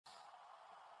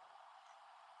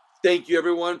Thank you,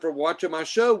 everyone, for watching my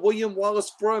show, William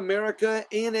Wallace for America.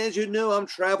 And as you know, I'm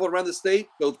traveling around the state,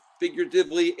 both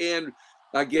figuratively and,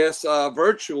 I guess,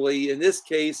 virtually in this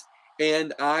case.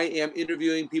 And I am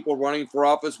interviewing people running for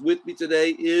office. With me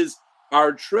today is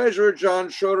our treasurer, John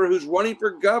Schroder, who's running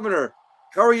for governor.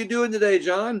 How are you doing today,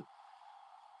 John?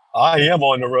 I am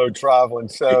on the road traveling,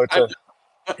 so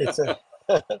it's a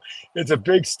it's a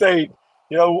big state.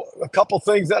 You know, a couple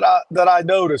things that I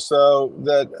noticed, so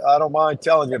that I don't mind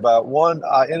telling you about. One,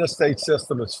 our interstate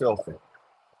system is filthy.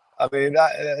 I mean,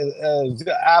 that is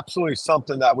absolutely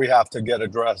something that we have to get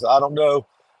addressed. I don't know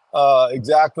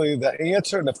exactly the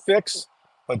answer and the fix,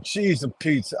 but geez and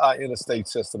Pete's, our interstate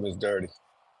system is dirty.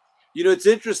 You know, it's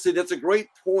interesting. That's a great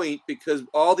point because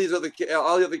all the other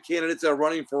candidates that are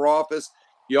running for office,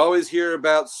 you always hear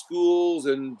about schools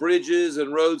and bridges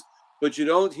and roads, but you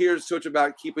don't hear so much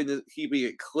about keeping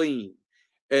it clean.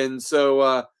 And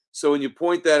so when you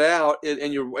point that out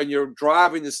and you're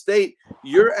driving the state,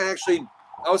 you're actually,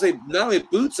 I would say, not only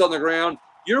boots on the ground,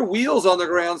 your wheels on the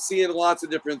ground, seeing lots of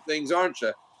different things, aren't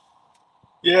you?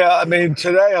 Yeah, I mean,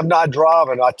 today I'm not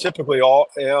driving. I typically all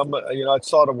am. You know, it's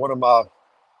sort of one of my,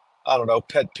 I don't know,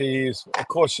 pet peeves. Of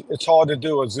course, it's hard to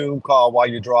do a Zoom call while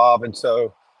you're driving,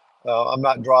 so I'm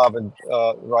not driving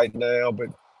right now. But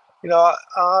you know,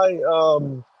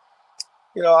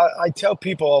 I tell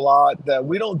people a lot that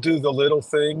we don't do the little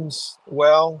things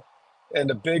well, and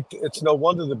the big. It's no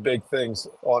wonder the big things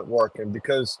aren't working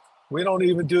because we don't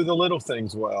even do the little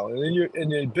things well. And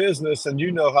in your business, and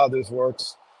you know how this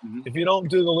works. Mhm. If you don't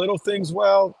do the little things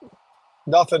well,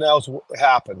 nothing else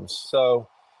happens. So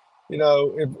you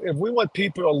know, if we want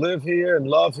people to live here and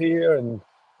love here and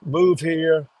move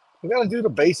here, we got to do the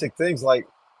basic things like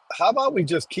how about we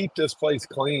just keep this place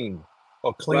clean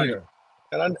or Right. cleaner?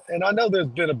 And I know there's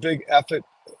been a big effort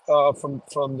from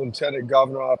the lieutenant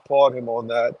governor. I applaud him on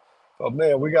that. But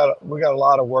man, we got a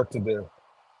lot of work to do.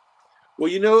 Well,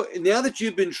 you know, now that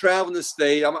you've been traveling the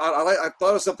state, I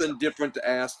thought of something different to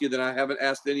ask you than I haven't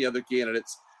asked any other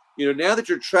candidates. You know, now that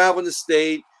you're traveling the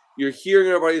state, you're hearing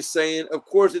everybody saying, of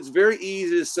course, it's very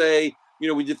easy to say, you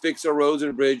know, we need to fix our roads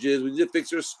and bridges, we need to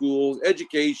fix our schools,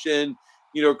 education,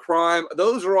 you know, crime.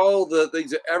 Those are all the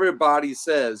things that everybody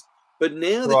says. But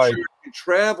now that Right. you're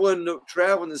traveling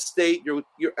the state,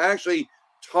 you're actually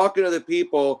talking to other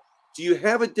people. Do you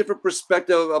have a different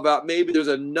perspective about maybe there's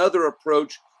another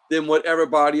approach than what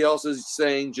everybody else is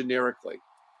saying generically?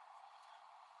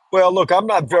 Well, look, I'm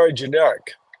not very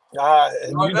generic,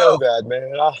 and Oh you know no. that,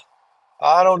 man.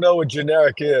 I don't know what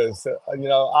generic is. You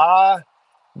know,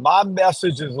 my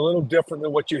message is a little different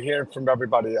than what you're hearing from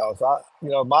everybody else.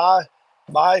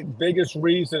 My biggest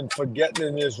reason for getting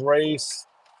in this race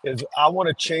is I want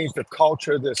to change the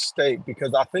culture of this state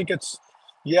because I think it's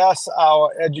yes,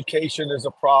 our education is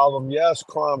a problem. Yes,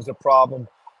 crime's a problem,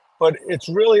 but it's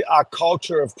really our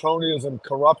culture of cronyism,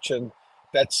 corruption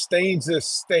that stains this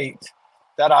state.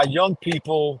 That our young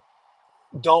people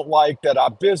don't like, that our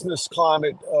business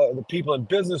climate, the people in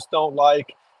business don't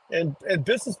like, and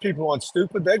business people aren't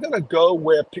stupid. They're going to go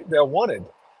where they're wanted,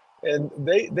 and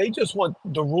they just want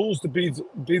the rules to be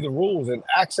the rules and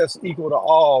access equal to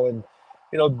all. And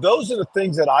you know, those are the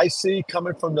things that I see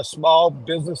coming from the small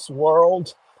business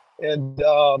world, and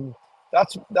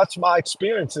that's my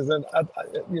experiences. And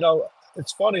you know,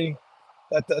 it's funny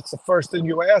that that's the first thing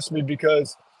you asked me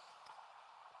because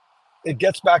it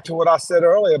gets back to what I said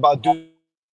earlier about doing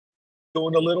the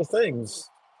little things.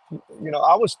 You know,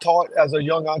 I was taught as a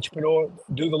young entrepreneur,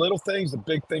 do the little things, the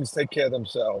big things take care of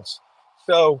themselves.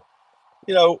 So,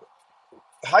 you know,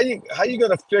 how you going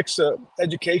to fix a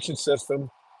education system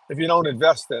if you don't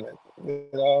invest in it? You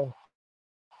know,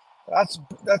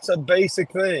 that's a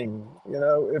basic thing. You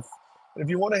know, if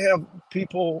you want to have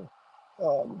people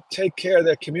take care of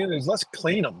their communities, let's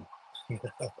clean them. You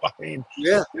know, I mean,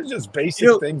 Yeah. these are just You basic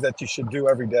know, things that you should do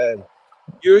every day.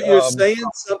 you're Um, saying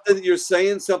something. You're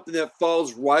saying something that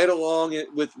falls right along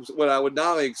with what I would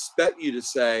not only expect you to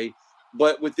say,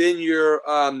 but within your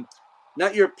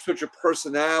not your such a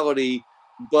personality,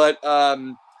 but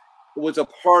was a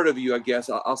part of you. I guess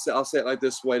I'll say it like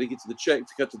this way to get to the to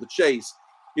cut to the chase.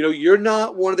 You know, you're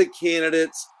not one of the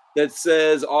candidates that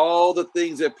says all the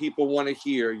things that people want to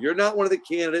hear. You're not one of the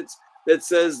candidates that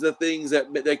says the things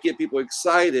that get people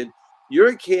excited. You're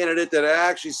a candidate that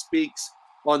actually speaks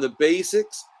on the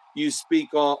basics. You speak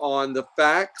on the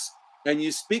facts, and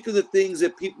you speak of the things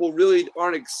that people really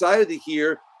aren't excited to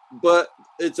hear. But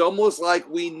it's almost like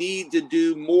we need to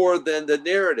do more than the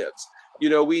narratives. You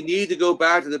know, we need to go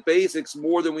back to the basics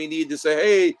more than we need to say,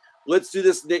 hey, let's do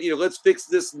this, you know, let's fix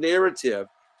this narrative,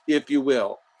 if you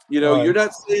will. You know, you're right.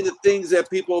 not saying the things that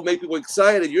people make people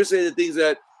excited. You're saying the things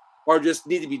that or just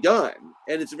need to be done.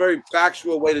 And it's a very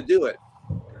factual way to do it.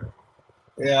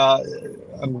 Yeah,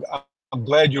 I'm I'm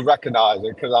glad you recognize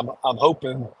it because I'm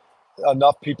hoping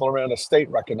enough people around the state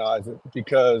recognize it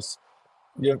because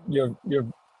you're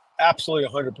absolutely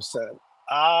 100%.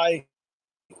 I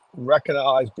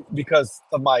recognize because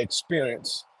of my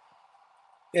experience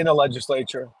in the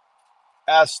legislature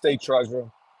as state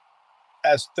treasurer,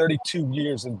 as 32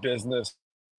 years in business,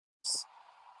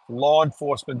 law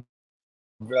enforcement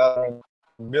veteran,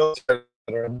 military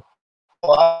veteran.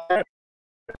 I'm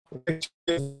in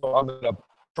the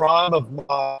prime of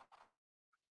my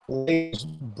age,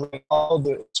 bring all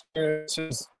the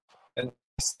experiences and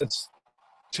assets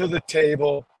to the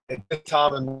table at this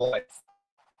time in my life.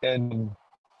 And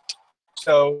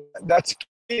so that's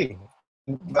key.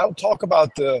 I don't talk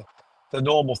about the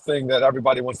normal thing that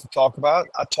everybody wants to talk about.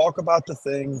 I talk about the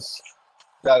things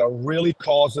that are really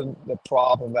causing the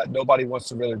problem that nobody wants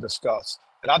to really discuss.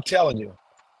 And I'm telling you,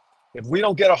 if we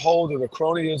don't get a hold of the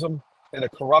cronyism and the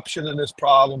corruption in this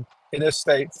problem in this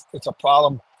state, it's a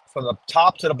problem from the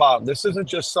top to the bottom. This isn't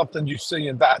just something you see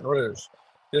in Baton Rouge.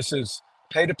 This is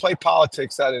pay-to-play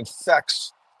politics that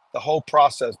infects the whole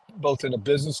process, both in the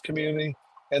business community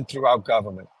and throughout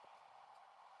government.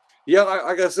 Yeah,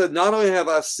 like I said, not only have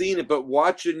I seen it, but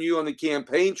watching you on the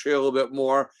campaign trail a little bit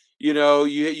more,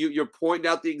 you're pointing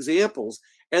out the examples,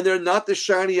 and they're not the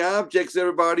shiny objects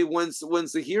everybody wants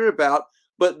to hear about,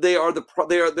 but they are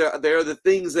the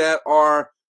things that are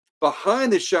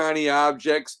behind the shiny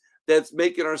objects that's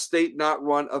making our state not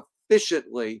run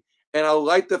efficiently. And I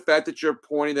like the fact that you're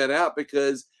pointing that out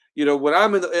because when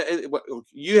I'm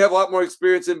you have a lot more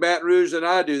experience in Baton Rouge than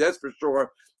I do, that's for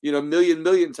sure.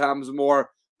 Million times more.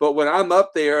 But when I'm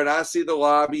up there and I see the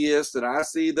lobbyists and I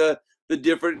see the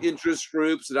different interest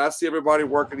groups and I see everybody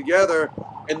working together,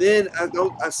 and then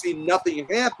I see nothing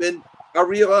happen, I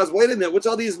realize, wait a minute, what's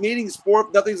all these meetings for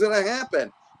if nothing's going to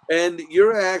happen? And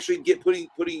you're actually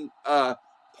putting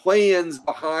plans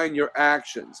behind your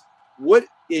actions. What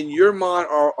in your mind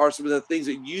are some of the things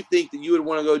that you think that you would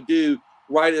want to go do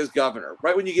right as governor?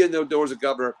 Right when you get in the doors as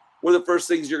governor, what are the first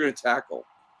things you're going to tackle?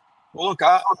 Well,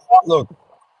 look,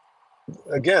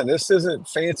 again, this isn't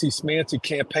fancy smancy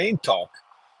campaign talk.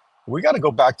 We got to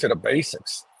go back to the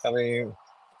basics. I mean,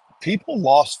 people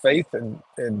lost faith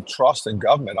and trust in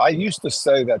government. I used to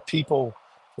say that people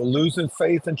were losing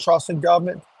faith and trust in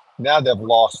government. Now they've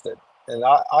lost it. And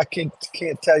I can't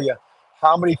tell you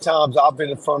how many times I've been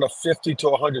in front of 50 to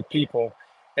 100 people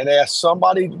and asked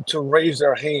somebody to raise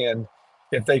their hand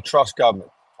if they trust government.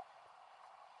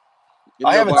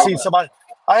 I haven't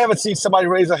seen somebody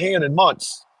raise a hand in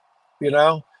months, you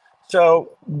know?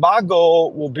 So my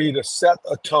goal will be to set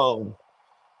a tone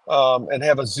and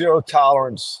have a zero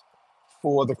tolerance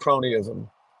for the cronyism.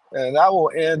 And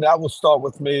that will start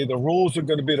with me. The rules are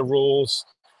going to be the rules.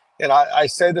 And I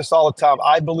say this all the time.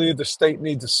 I believe the state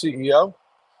needs a CEO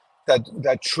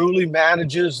that truly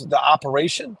manages the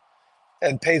operation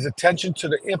and pays attention to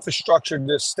the infrastructure in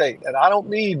this state. And I don't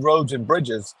mean roads and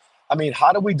bridges. I mean,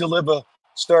 how do we deliver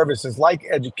services like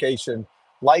education,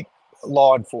 like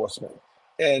law enforcement,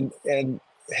 and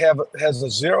has a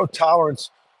zero tolerance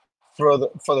for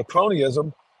the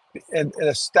cronyism, and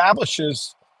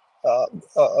establishes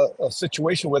a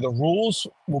situation where the rules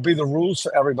will be the rules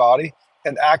for everybody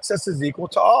and access is equal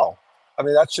to all. I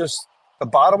mean, that's just the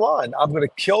bottom line. I'm going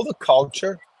to kill the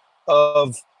culture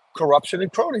of corruption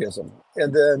and cronyism,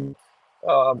 and then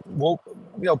we'll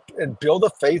and build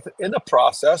a faith in the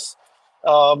process,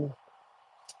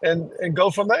 and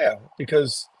go from there.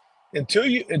 Because until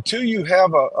you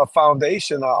have a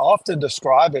foundation, I often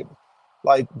describe it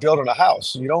like building a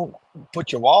house. You don't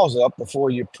put your walls up before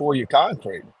you pour your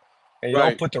concrete, and you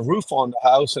don't put the roof on the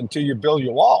house until you build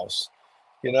your walls.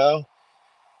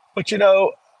 But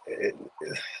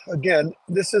again,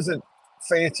 this isn't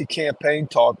fancy campaign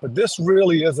talk, but this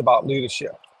really is about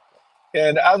leadership.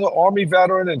 And as an Army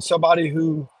veteran and somebody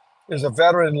who is a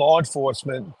veteran in law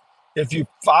enforcement, if you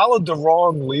followed the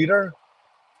wrong leader,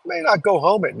 you may not go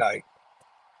home at night.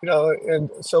 And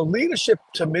so leadership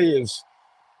to me is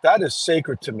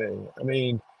sacred to me. I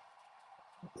mean,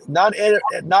 not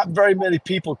very many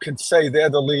people can say they're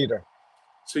the leader.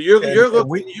 So you're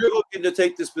looking to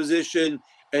take this position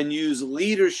and use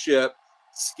leadership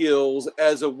skills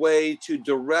as a way to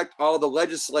direct all the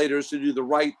legislators to do the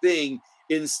right thing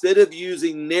instead of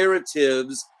using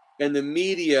narratives and the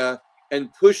media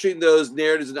and pushing those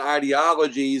narratives and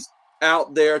ideologies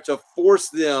out there to force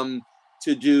them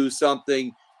to do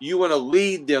something. You want to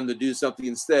lead them to do something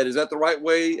instead. Is that the right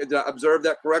way? Did I observe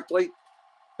that correctly?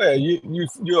 Yeah,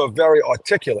 you are very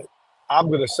articulate. I'm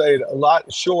going to say it a lot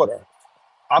shorter.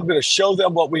 I'm going to show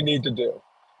them what we need to do,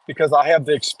 because I have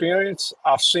the experience.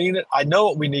 I've seen it. I know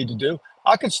what we need to do.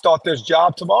 I could start this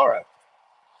job tomorrow.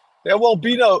 There will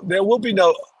be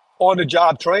no on the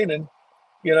job training.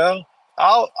 You know,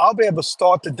 I'll be able to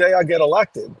start the day I get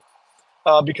elected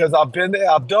because I've been there,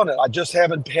 I've done it. I just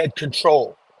haven't had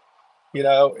control.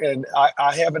 And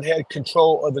I haven't had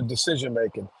control of the decision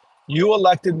making. You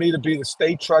elected me to be the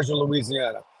state treasurer of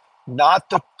Louisiana, not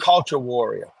the culture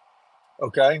warrior.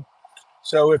 Okay.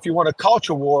 So if you want a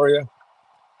culture warrior,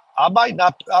 I'm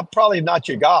probably not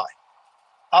your guy.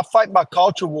 I fight my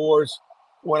culture wars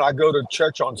when I go to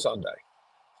church on Sunday.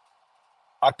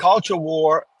 Our culture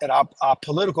war and our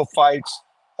political fights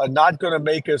are not going to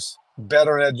make us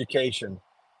better in education,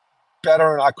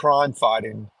 better in our crime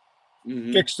fighting,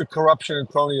 fix the corruption and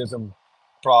cronyism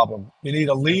problem. You need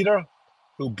a leader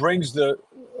who brings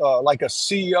like a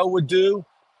CEO would do,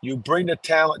 you bring the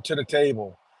talent to the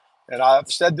table. And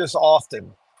I've said this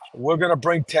often, we're going to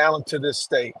bring talent to this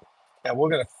state and we're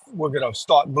going to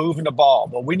start moving the ball.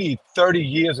 But we need 30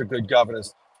 years of good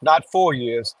governance, not 4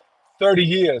 years, 30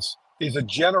 years. These are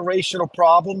generational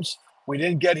problems. We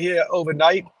didn't get here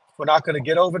overnight. We're not going to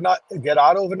get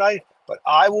out overnight, but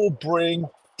I will bring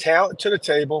talent to the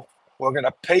table. We're going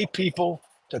to pay people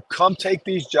to come take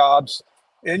these jobs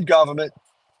in government,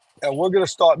 and we're going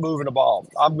to start moving the ball.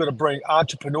 I'm going to bring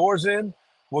entrepreneurs in.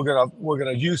 We're going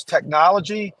to use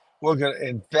technology. We're going to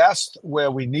invest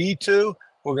where we need to.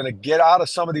 We're going to get out of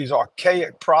some of these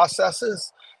archaic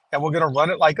processes, and we're going to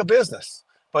run it like a business.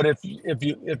 But if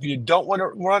you don't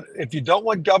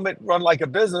want government run like a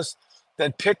business,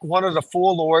 then pick one of the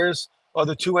 4 lawyers or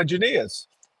the 2 engineers.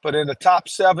 But in the top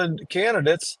 7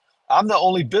 candidates, I'm the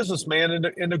only businessman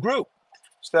in the group.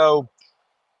 So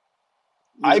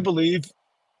I believe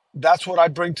that's what I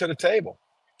bring to the table.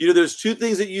 There's 2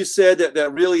 things that you said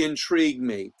that really intrigued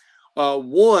me.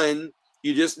 One,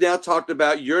 you just now talked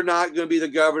about you're not going to be the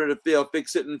governor to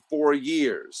fix it in 4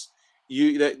 years.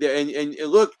 And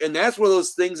look, and that's one of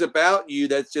those things about you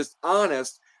that's just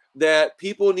honest, that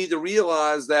people need to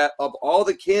realize that of all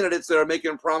the candidates that are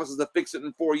making promises to fix it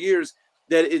in 4 years,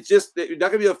 that it's just that you're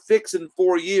not going to be able to fix in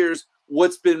 4 years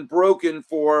what's been broken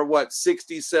for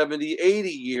 60, 70, 80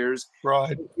 years.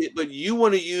 Right. But you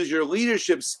want to use your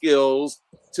leadership skills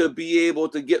to be able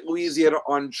to get Louisiana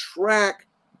on track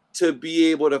to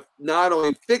be able to not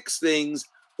only fix things,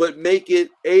 but set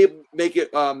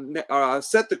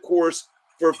the course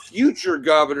for future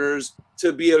governors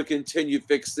to be able to continue to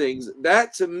fix things.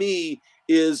 That to me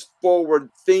is forward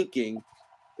thinking.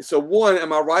 So one,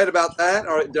 am I right about that?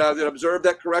 Or did I observe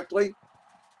that correctly?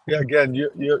 Yeah, again,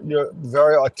 you're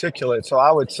very articulate. So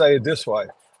I would say it this way.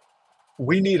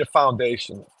 We need a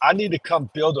foundation. I need to come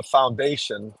build a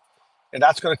foundation, and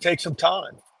that's going to take some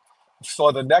time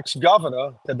for the next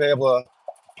governor to be able to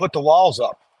put the walls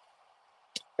up.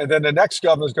 And then the next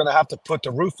governor is going to have to put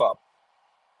the roof up.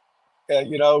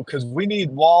 Because we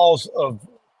need walls of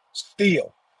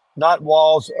steel, not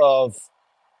walls of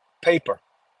paper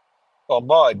or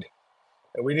mud.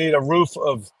 And we need a roof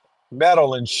of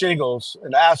metal and shingles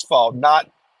and asphalt,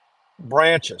 not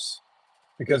branches,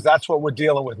 because that's what we're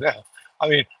dealing with now. I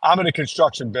mean, I'm in the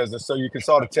construction business, so you can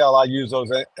sort of tell I use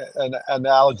those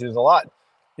analogies a lot,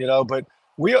 but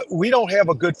we don't have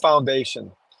a good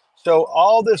foundation. So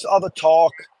all this other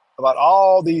talk about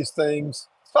all these things,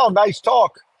 it's all nice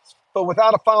talk, but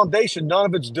without a foundation, none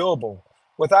of it's doable.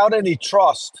 Without any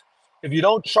trust, if you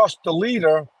don't trust the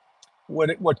leader,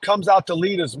 what comes out the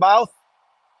leader's mouth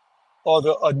or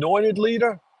the anointed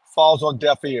leader falls on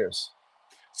deaf ears.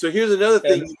 So here's another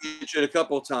thing you mentioned a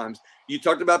couple of times. You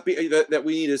talked about that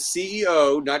we need a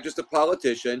CEO, not just a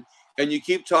politician, and you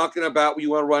keep talking about you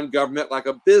want to run government like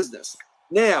a business.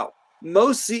 Now,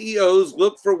 most CEOs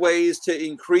look for ways to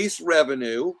increase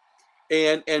revenue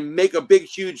and make a big,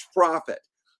 huge profit.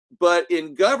 But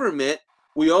in government,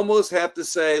 we almost have to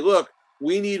say, look,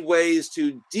 we need ways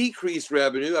to decrease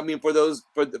revenue. I mean, for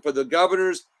the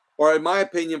governors, or in my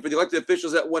opinion, for the elected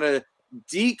officials that want to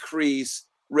decrease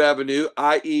revenue,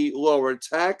 i.e. lower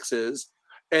taxes,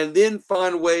 and then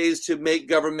find ways to make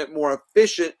government more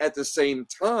efficient at the same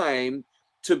time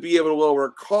to be able to lower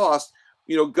costs.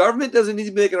 Government doesn't need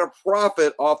to be making a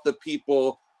profit off the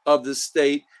people of the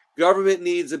state. Government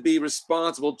needs to be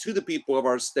responsible to the people of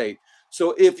our state.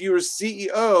 So if you're a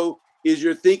CEO, is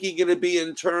your thinking going to be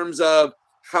in terms of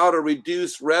how to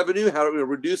reduce revenue, how to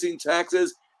reducing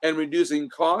taxes and reducing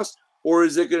costs, or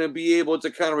is it going to be able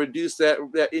to kind of reduce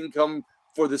that income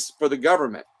for the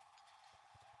government?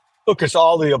 Look, it's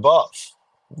all the above.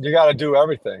 You got to do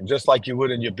everything, just like you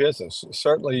would in your business.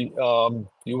 Certainly,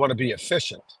 you want to be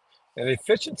efficient, and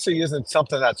efficiency isn't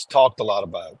something that's talked a lot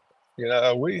about.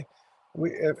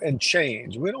 and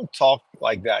change. We don't talk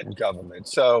like that in government.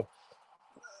 So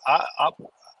I, I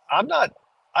I'm not.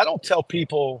 I don't tell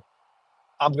people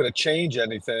I'm going to change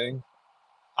anything.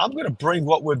 I'm going to bring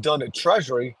what we've done at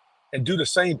Treasury and do the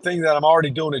same thing that I'm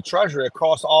already doing at Treasury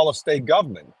across all of state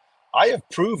government. I have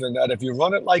proven that if you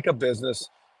run it like a business,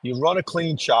 you run a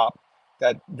clean shop,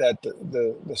 that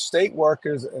the state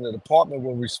workers and the department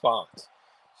will respond.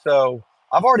 So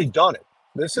I've already done it.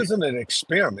 This isn't an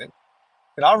experiment.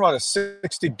 And I run a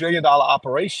 $60 billion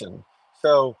operation.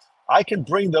 So I can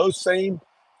bring those same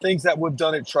things that we've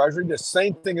done at Treasury, the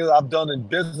same thing that I've done in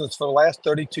business for the last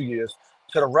 32 years,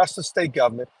 to the rest of state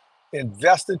government,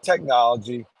 invest in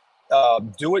technology,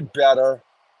 do it better,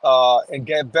 and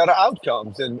get better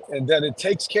outcomes. And then it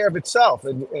takes care of itself.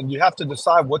 And you have to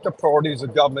decide what the priorities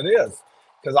of government is.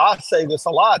 Because I say this a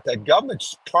lot, that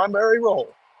government's primary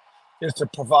role is to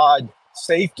provide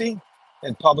safety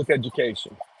and public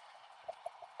education.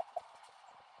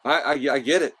 I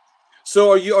get it.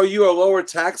 So are you a lower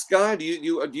tax guy? Do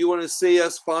you want to see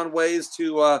us find ways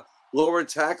to lower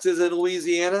taxes in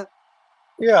Louisiana?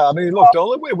 Yeah, I mean, look, the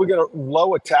only way we're going to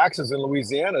lower taxes in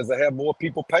Louisiana is to have more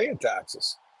people paying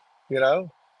taxes. You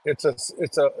know, it's a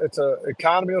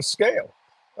economy of scale.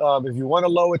 If you want to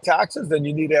lower taxes, then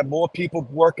you need to have more people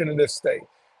working in this state.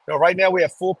 You know, right now we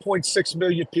have 4.6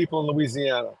 million people in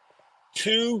Louisiana,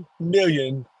 2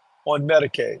 million on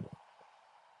Medicaid,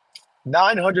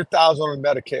 900,000 on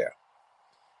Medicare.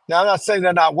 Now, I'm not saying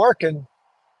they're not working,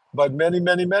 but many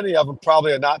of them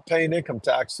probably are not paying income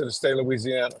tax to the state of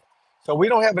Louisiana. So we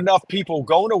don't have enough people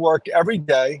going to work every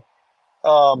day,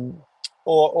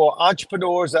 or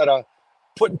entrepreneurs that are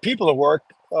putting people to work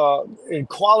in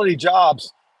quality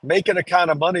jobs, making the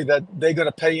kind of money that they're going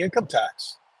to pay income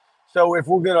tax. So if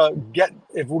we're going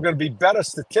to be better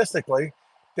statistically,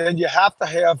 then you have to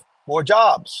have more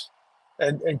jobs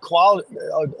and quality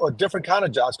or different kind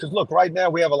of jobs. Because look, right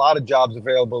now we have a lot of jobs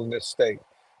available in this state,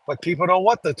 but people don't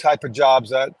want the type of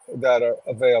jobs that are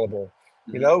available.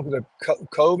 You know, the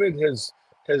COVID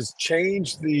has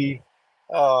changed the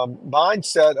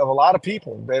mindset of a lot of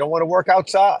people. They don't want to work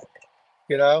outside.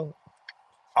 You know,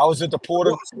 I was at the port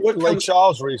of Lake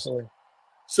Charles recently.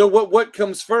 So what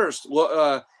comes first?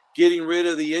 Getting rid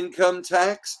of the income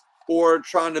tax, or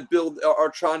trying to build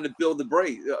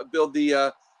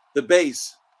the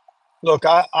base? Look,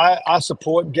 I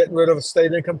support getting rid of a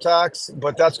state income tax,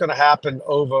 but that's going to happen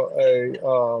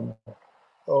over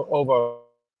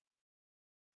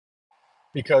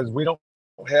because we don't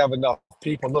have enough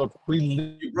people. Look, we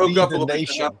lead the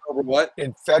nation over what?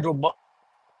 in federal.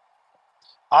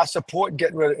 I support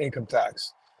getting rid of income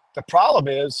tax. The problem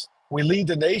is we lead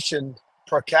the nation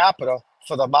per capita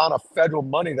for the amount of federal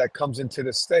money that comes into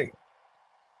the state.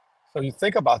 So you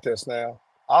think about this now.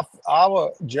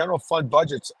 Our general fund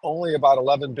budget's only about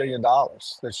 $11 billion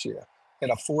this year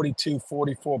in a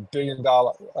 $44 billion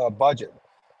budget.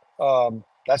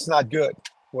 That's not good,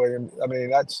 William. I mean,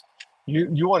 that's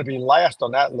you want to be last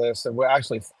on that list, and we're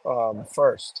actually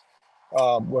first.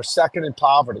 We're second in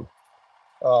poverty.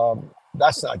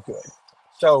 That's not good.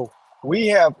 So we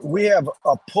have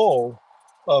a pull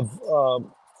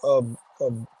of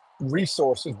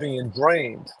resources being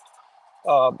drained.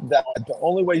 That the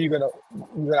only way you're gonna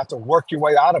have to work your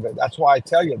way out of it. That's why I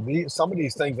tell you, some of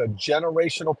these things are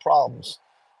generational problems,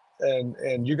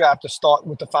 and you have to start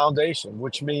with the foundation,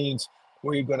 which means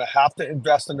we're going to have to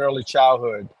invest in early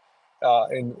childhood,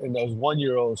 in those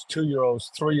 1-year-olds,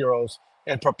 2-year-olds, 3-year-olds,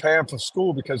 and prepare them for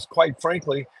school. Because quite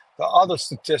frankly, the other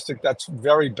statistic that's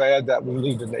very bad that we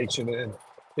lead the nation in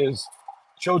is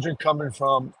children coming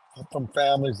from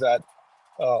families that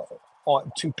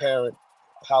aren't two-parent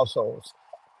households,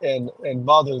 and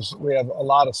mothers. We have a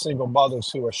lot of single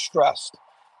mothers who are stressed,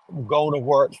 going to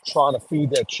work, trying to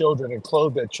feed their children and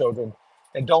clothe their children,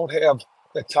 and don't have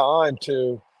the time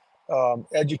to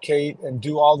educate and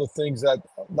do all the things that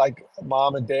like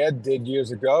mom and dad did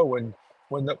years ago when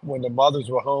the mothers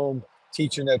were home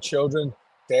teaching their children.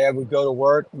 Dad would go to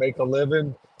work, make a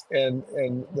living, and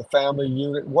the family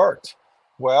unit worked.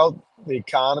 Well, the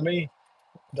economy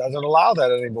doesn't allow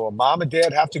that anymore. Mom and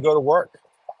dad have to go to work.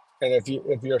 And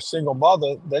if you're a single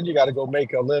mother, then you got to go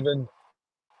make a living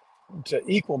to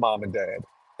equal mom and dad,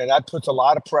 and that puts a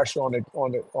lot of pressure on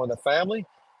the family.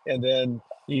 And then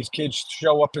these kids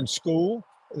show up in school,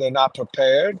 they're not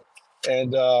prepared,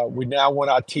 and we now want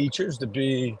our teachers to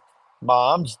be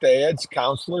moms, dads,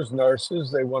 counselors,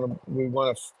 nurses.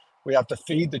 We have to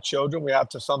feed the children. We have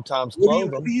to sometimes clothe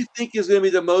them. What do you think is going to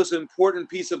be the most important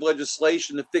piece of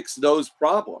legislation to fix those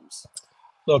problems?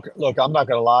 Look, I'm not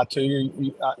going to lie to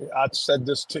you. I said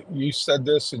this to you, said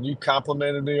this, and you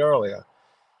complimented me earlier.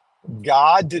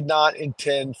 God did not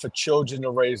intend for children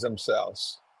to raise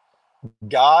themselves.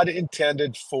 God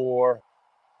intended for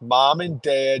mom and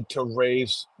dad to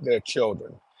raise their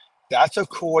children. That's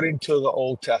according to the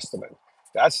Old Testament.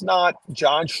 That's not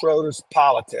John Schroder's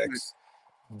politics.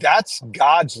 That's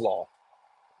God's law.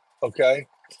 Okay.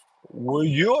 Well,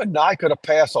 you and I could have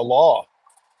passed a law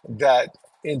that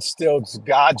instills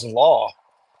God's law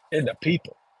into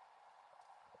people.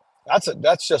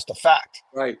 That's just a fact.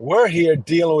 Right. We're here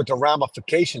dealing with the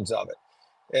ramifications of it.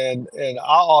 And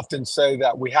I often say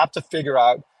that we have to figure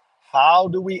out, how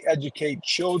do we educate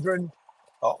children,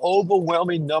 an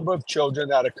overwhelming number of children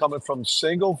that are coming from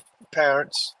single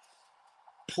parents,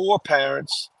 poor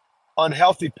parents,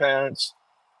 unhealthy parents,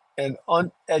 and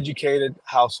uneducated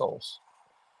households.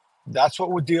 That's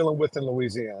what we're dealing with in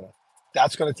Louisiana.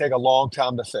 That's going to take a long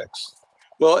time to fix.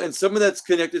 Well, and some of that's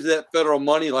connected to that federal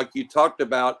money, like you talked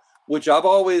about, which I've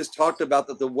always talked about,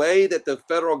 that the way that the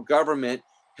federal government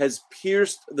has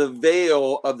pierced the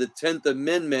veil of the 10th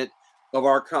Amendment of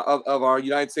our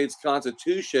United States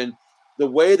Constitution, the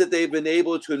way that they've been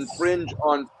able to infringe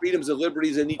on freedoms and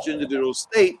liberties in each individual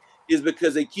state is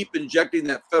because they keep injecting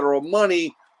that federal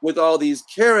money with all these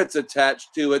carrots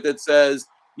attached to it that says,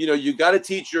 you got to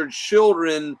teach your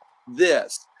children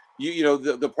this.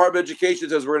 The Department of Education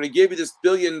says, we're going to give you this $1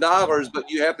 billion, but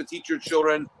you have to teach your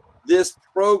children this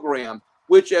program,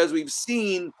 which, as we've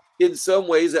seen, in some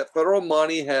ways, that federal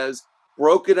money has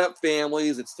broken up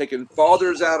families. It's taken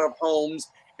fathers out of homes,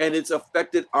 and it's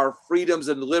affected our freedoms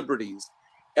and liberties.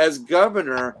 As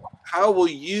governor, how will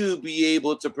you be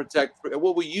able to protect?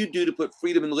 What will you do to put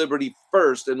freedom and liberty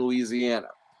first in Louisiana?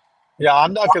 Yeah,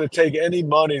 I'm not going to take any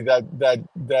money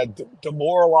that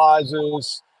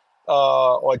demoralizes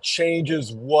or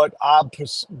changes what I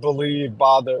believe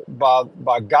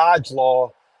by God's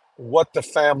law, what the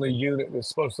family unit is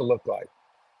supposed to look like.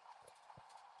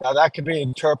 Now that can be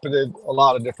interpreted a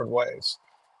lot of different ways,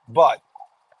 but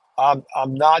I'm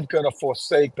not going to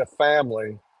forsake the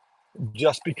family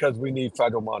just because we need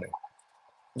federal money.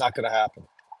 Not going to happen.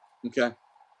 Okay.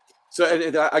 So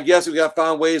and I guess we got to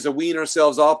find ways to wean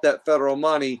ourselves off that federal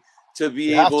money to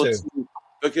be able to,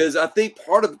 because I think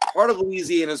part of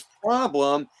Louisiana's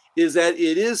problem is that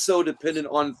it is so dependent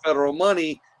on federal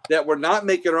money that we're not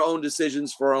making our own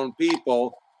decisions for our own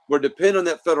people. We're dependent on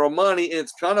that federal money, and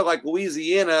it's kind of like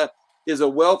Louisiana is a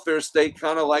welfare state,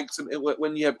 kind of like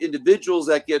when you have individuals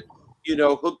that get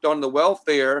hooked on the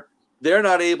welfare, they're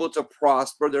not able to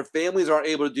prosper. Their families aren't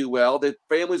able to do well. Their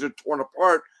families are torn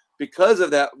apart because of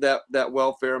that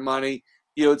welfare money.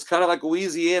 It's kind of like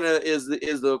Louisiana is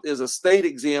a state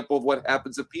example of what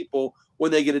happens to people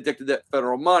when they get addicted to that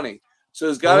federal money. So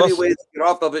there's got to be ways to get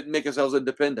off of it and make ourselves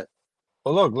independent.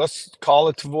 Well, look, let's call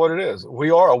it to what it is. We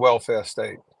are a welfare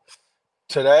state.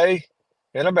 Today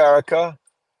in America,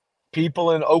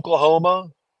 people in Oklahoma,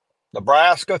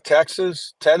 Nebraska,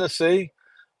 Texas, Tennessee,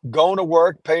 going to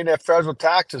work, paying their federal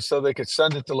taxes so they could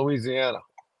send it to Louisiana.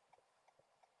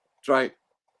 That's right.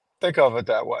 Think of it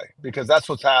that way, because that's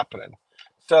what's happening.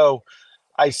 So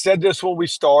I said this when we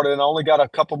started, and I only got a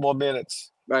couple more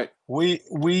minutes. Right.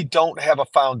 We don't have a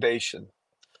foundation.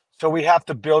 So we have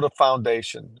to build a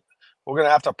foundation. We're going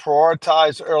to have to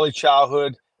prioritize early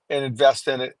childhood and invest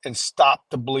in it and stop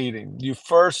the bleeding.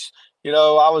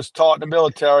 I was taught in the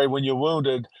military, when you're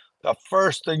wounded, the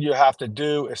first thing you have to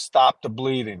do is stop the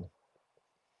bleeding.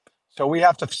 So we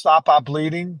have to stop our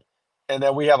bleeding, and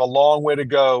then we have a long way to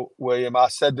go, William. I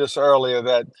said this earlier,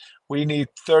 that we need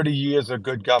 30 years of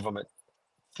good government.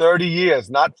 30 years,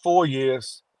 not 4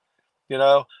 years.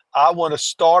 I want to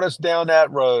start us down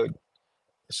that road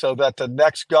so that the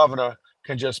next governor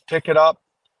can just pick it up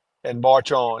and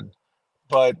march on.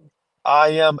 But I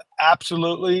am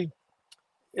absolutely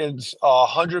in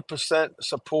 100%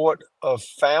 support of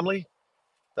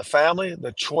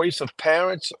the choice of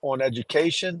parents on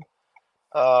education.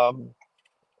 One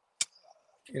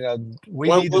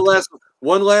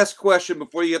last question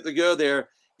before you have to go there.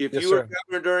 If Yes, you were sir.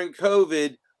 governor during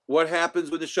COVID, what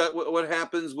happens when the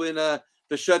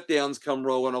shutdowns come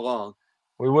rolling along?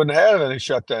 We wouldn't have any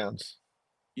shutdowns.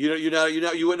 You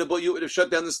wouldn't have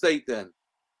shut down the state then.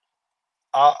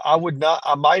 I would not.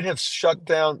 I might have shut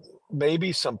down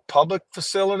maybe some public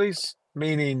facilities,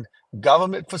 meaning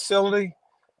government facility,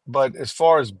 but as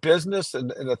far as business and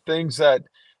the things that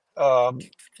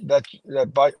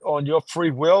by on your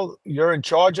free will you're in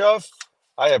charge of,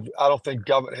 I don't think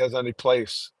government has any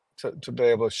place to be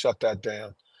able to shut that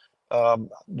down.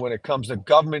 When it comes to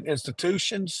government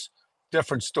institutions,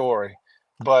 different story,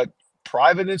 but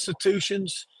private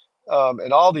institutions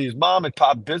and all these mom and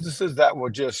pop businesses that were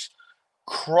just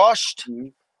crushed. Mm-hmm.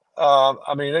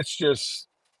 I mean, it's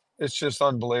it's just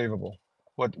unbelievable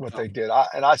what they did.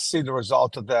 I see the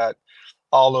result of that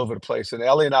all over the place. And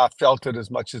Ellie and I felt it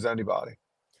as much as anybody.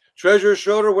 Treasurer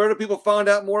Schroder, where do people find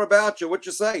out more about you? What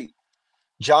you say?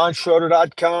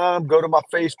 JohnSchroder.com. Go to my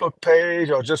Facebook page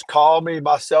or just call me.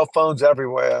 My cell phone's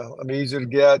everywhere. I'm easy to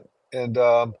get and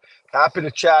happy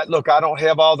to chat. Look, I don't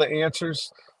have all the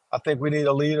answers. I think we need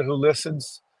a leader who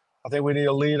listens. I think we need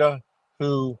a leader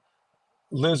who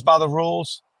lives by the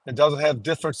rules and doesn't have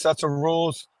different sets of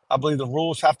rules. I believe the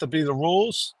rules have to be the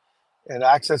rules, and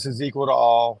access is equal to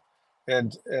all.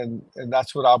 And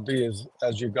that's what I'll be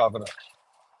as your governor.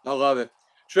 I love it.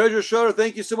 Treasurer Schroder,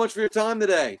 thank you so much for your time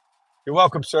today. You're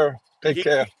welcome, sir. Take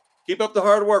care. Keep up the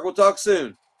hard work. We'll talk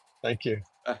soon. Thank you.